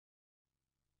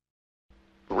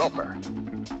Roper,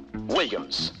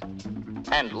 Williams,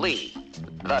 and Lee,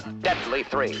 the deadly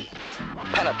three,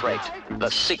 penetrate the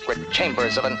secret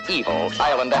chambers of an evil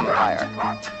island empire.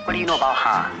 What do you know about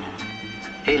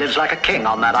Han? He lives like a king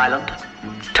on that island,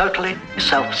 totally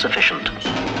self-sufficient.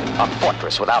 A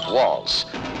fortress without walls,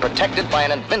 protected by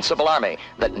an invincible army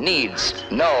that needs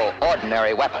no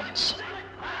ordinary weapons.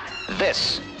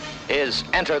 This is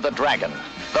Enter the Dragon,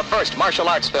 the first martial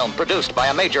arts film produced by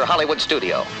a major Hollywood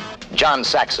studio. John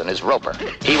Saxon is Roper.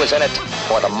 He was in it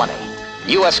for the money.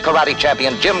 U.S. karate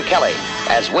champion Jim Kelly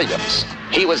as Williams.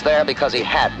 He was there because he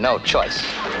had no choice.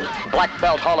 Black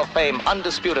Belt Hall of Fame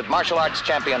undisputed martial arts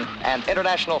champion and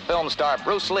international film star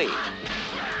Bruce Lee.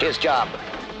 His job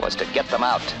was to get them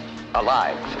out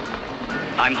alive.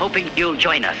 I'm hoping you'll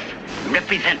join us,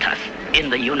 represent us in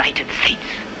the United States.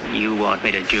 You want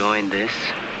me to join this?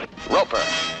 Roper,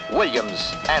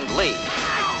 Williams, and Lee.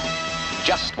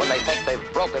 Just when they think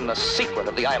they've broken the secret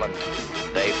of the island,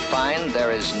 they find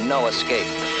there is no escape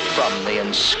from the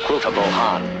inscrutable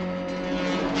Han.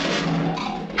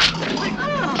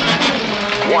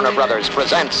 Warner Brothers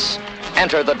presents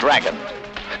Enter the Dragon,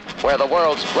 where the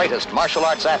world's greatest martial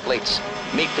arts athletes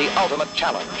meet the ultimate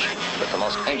challenge with the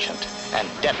most ancient and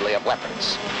deadly of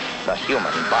weapons, the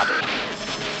human body.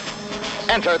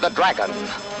 Enter the Dragon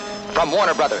from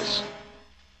Warner Brothers.